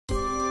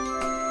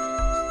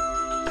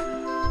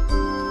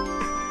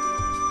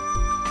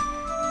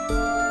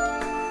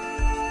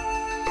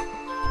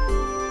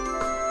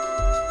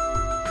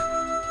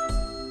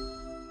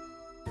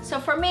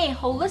for me,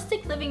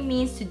 holistic living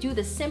means to do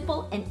the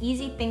simple and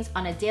easy things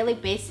on a daily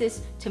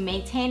basis to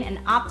maintain and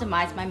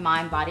optimize my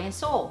mind, body, and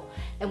soul.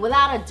 And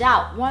without a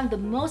doubt, one of the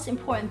most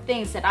important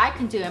things that I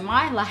can do in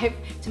my life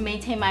to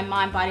maintain my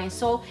mind, body, and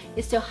soul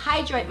is to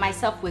hydrate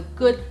myself with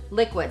good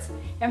liquids.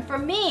 And for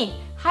me,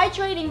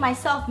 hydrating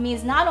myself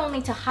means not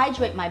only to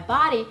hydrate my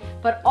body,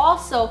 but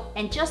also,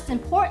 and just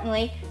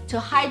importantly, to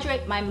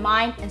hydrate my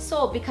mind and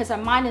soul, because our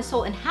mind and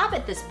soul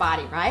inhabit this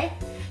body, right?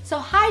 So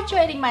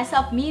hydrating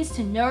myself means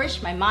to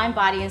nourish my mind,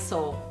 body, and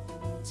soul.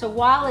 So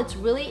while it's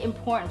really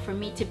important for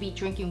me to be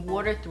drinking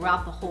water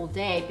throughout the whole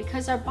day,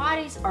 because our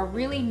bodies are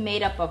really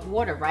made up of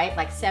water, right?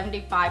 Like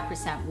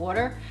 75%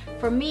 water.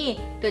 For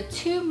me, the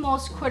two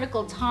most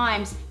critical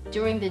times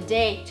during the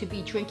day to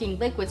be drinking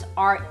liquids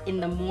are in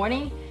the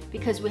morning,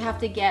 because we have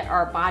to get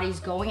our bodies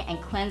going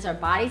and cleanse our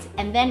bodies,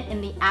 and then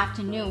in the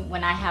afternoon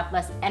when I have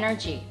less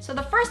energy. So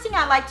the first thing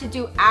I like to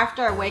do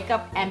after I wake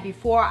up and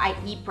before I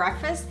eat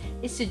breakfast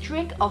is to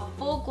drink a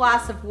full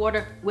glass of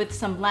water with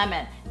some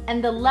lemon.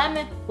 And the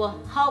lemon will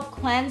help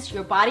cleanse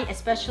your body,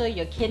 especially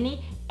your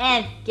kidney,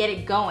 and get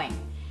it going.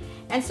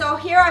 And so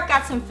here I've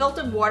got some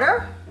filtered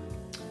water.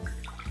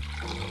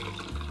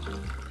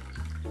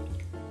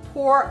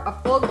 Pour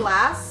a full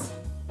glass.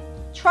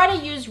 Try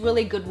to use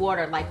really good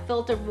water, like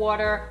filtered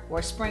water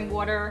or spring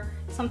water,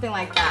 something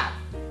like that.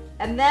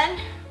 And then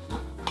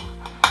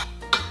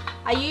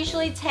I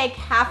usually take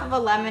half of a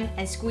lemon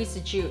and squeeze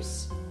the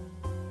juice.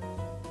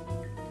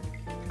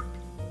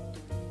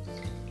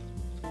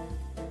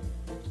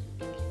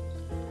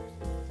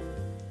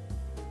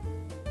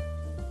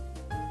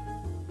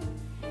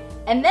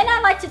 And then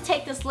I like to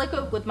take this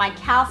liquid with my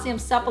calcium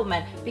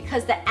supplement,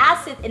 because the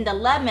acid in the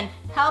lemon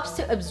helps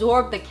to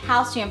absorb the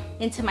calcium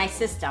into my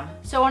system.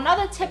 So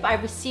another tip I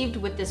received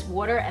with this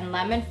water and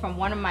lemon from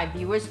one of my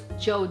viewers,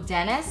 Joe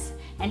Dennis,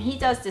 and he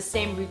does the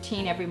same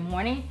routine every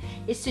morning,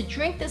 is to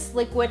drink this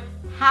liquid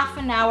half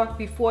an hour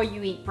before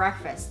you eat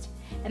breakfast.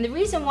 And the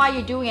reason why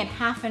you're doing it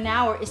half an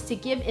hour is to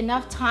give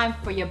enough time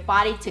for your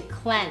body to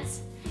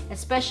cleanse,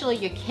 especially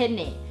your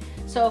kidney.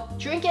 So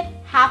drink it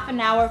half an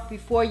hour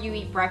before you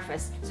eat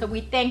breakfast. So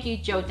we thank you,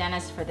 Joe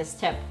Dennis, for this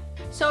tip.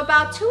 So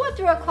about 2 or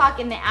 3 o'clock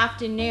in the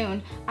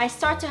afternoon, I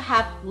start to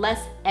have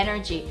less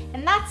energy.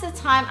 And that's the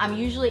time I'm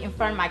usually in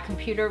front of my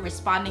computer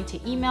responding to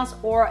emails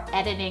or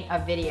editing a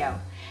video.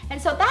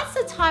 And so that's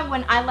the time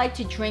when I like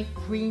to drink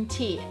green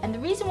tea. And the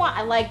reason why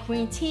I like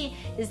green tea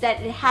is that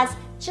it has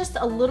just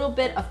a little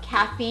bit of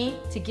caffeine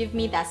to give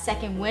me that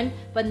second wind,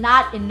 but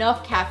not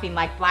enough caffeine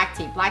like black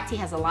tea. Black tea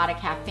has a lot of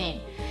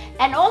caffeine.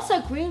 And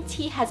also green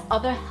tea has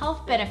other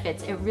health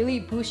benefits. It really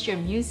boosts your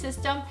immune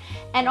system.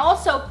 And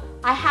also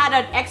I had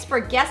an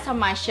expert guest on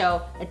my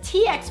show, a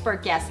tea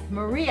expert guest,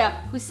 Maria,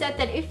 who said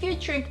that if you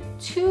drink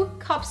 2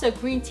 cups of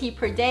green tea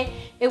per day,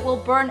 it will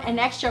burn an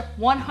extra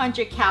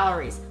 100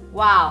 calories.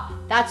 Wow,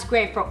 that's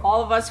great for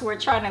all of us who are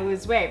trying to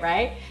lose weight,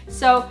 right?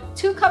 So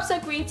 2 cups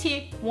of green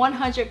tea,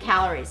 100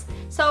 calories.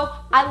 So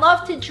I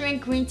love to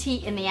drink green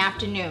tea in the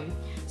afternoon.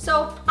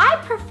 So I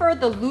prefer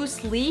the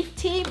loose leaf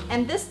tea,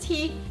 and this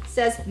tea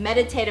says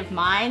Meditative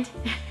Mind.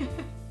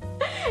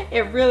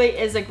 It really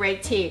is a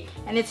great tea,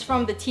 and it's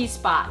from the Tea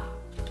Spot.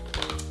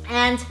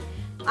 And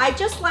I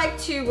just like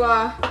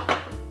to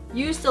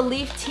use the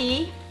leaf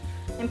tea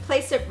and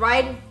place it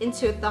right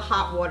into the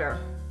hot water.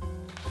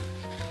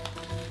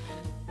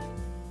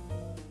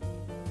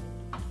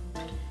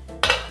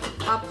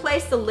 I'll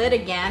place the lid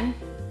again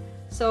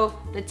so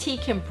the tea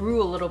can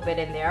brew a little bit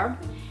in there.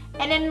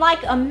 And in like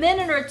a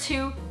minute or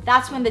 2,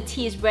 that's when the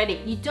tea is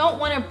ready. You don't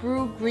want to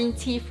brew green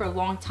tea for a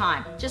long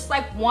time. Just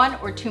like 1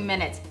 or 2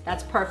 minutes,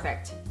 that's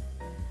perfect.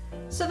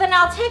 So then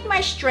I'll take my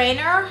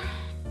strainer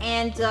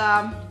and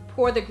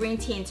pour the green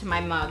tea into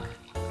my mug.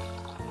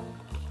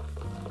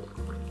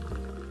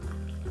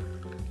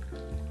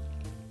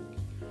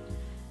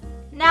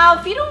 Now,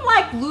 if you don't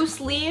like loose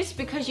leaves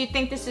because you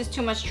think this is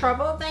too much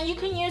trouble, then you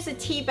can use a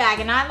tea bag,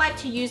 and I like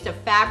to use the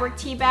fabric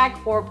tea bag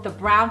or the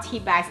brown tea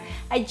bags.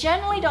 I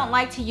generally don't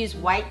like to use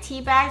white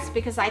tea bags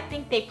because I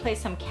think they place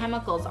some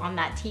chemicals on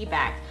that tea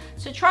bag.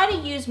 So try to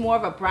use more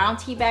of a brown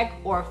tea bag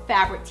or a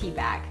fabric tea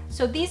bag.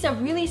 So these are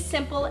really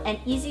simple and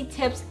easy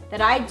tips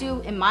that I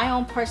do in my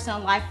own personal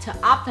life to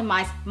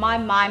optimize my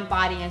mind,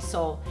 body, and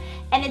soul.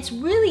 And it's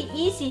really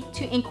easy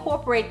to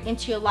incorporate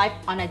into your life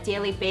on a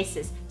daily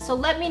basis. So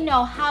let me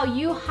know how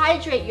you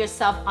hydrate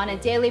yourself on a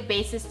daily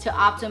basis to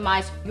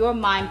optimize your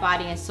mind,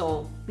 body, and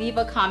soul. Leave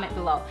a comment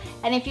below.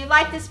 And if you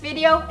like this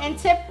video and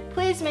tip,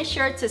 please make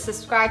sure to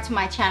subscribe to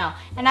my channel.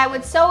 And I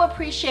would so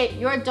appreciate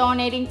your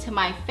donating to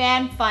my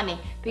fan funding,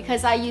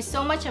 because I use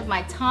so much of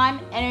my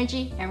time,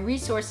 energy, and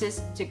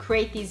resources to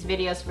create these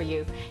videos for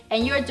you.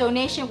 And your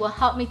donation will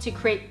help me to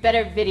create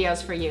better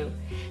videos for you.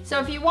 So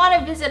if you want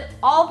to visit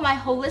all of my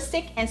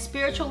holistic and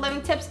spiritual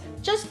living tips,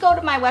 just go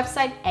to my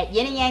website at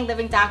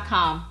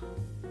yinandyangliving.com.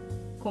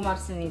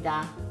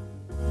 고맙습니다.